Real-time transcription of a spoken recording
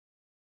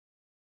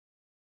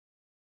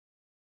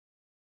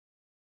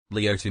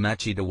Lyoto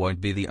Machida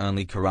won't be the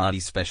only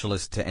karate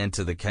specialist to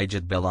enter the cage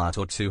at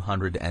Bellator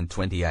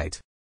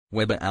 228.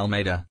 Weber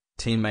Almeida,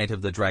 teammate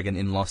of the Dragon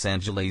in Los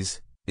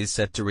Angeles, is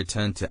set to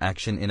return to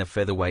action in a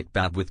featherweight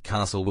bout with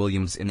Castle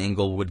Williams in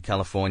Inglewood,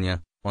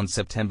 California, on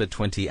September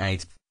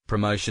 28,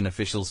 promotion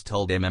officials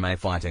told MMA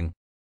Fighting.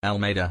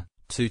 Almeida,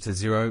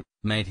 2-0,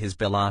 made his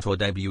Bellator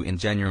debut in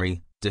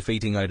January,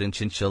 defeating Odin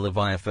Chinchilla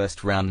via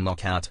first-round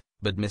knockout,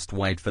 but missed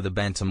weight for the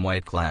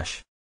bantamweight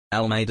clash.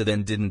 Almeida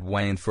then didn't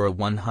weigh in for a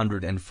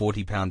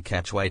 140-pound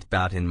catchweight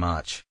bout in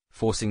March,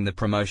 forcing the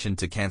promotion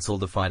to cancel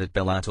the fight at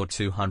Bellator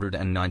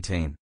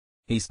 219.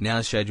 He's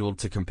now scheduled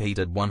to compete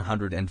at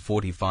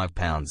 145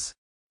 pounds.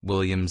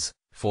 Williams,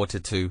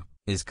 4-2,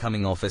 is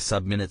coming off a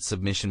sub-minute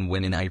submission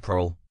win in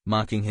April,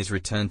 marking his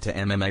return to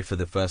MMA for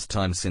the first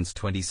time since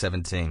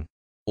 2017.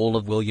 All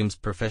of Williams'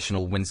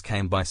 professional wins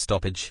came by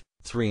stoppage,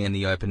 3 in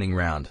the opening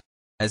round.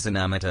 As an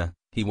amateur,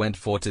 he went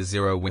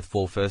 4-0 with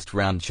 4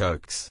 first-round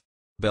chokes.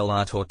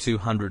 Bellator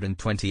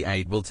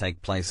 228 will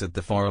take place at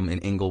the Forum in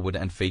Inglewood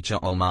and feature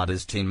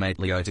Almeida's teammate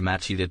Lyoto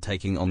Machida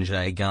taking on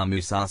Gegard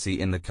Mousasi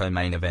in the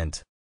co-main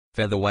event.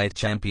 Featherweight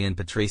champion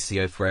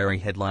Patricio Freire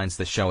headlines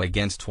the show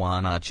against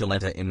Juan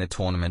Archuleta in the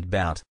tournament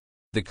bout.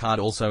 The card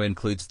also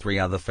includes 3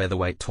 other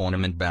featherweight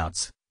tournament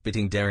bouts,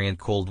 pitting Darian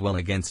Caldwell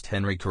against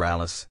Henry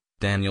Corrales,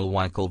 Daniel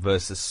Weichel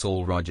vs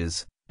Saul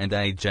Rogers, and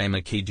A.J.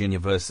 McKee Jr.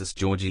 vs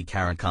Georgi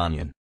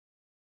Karakhanyan.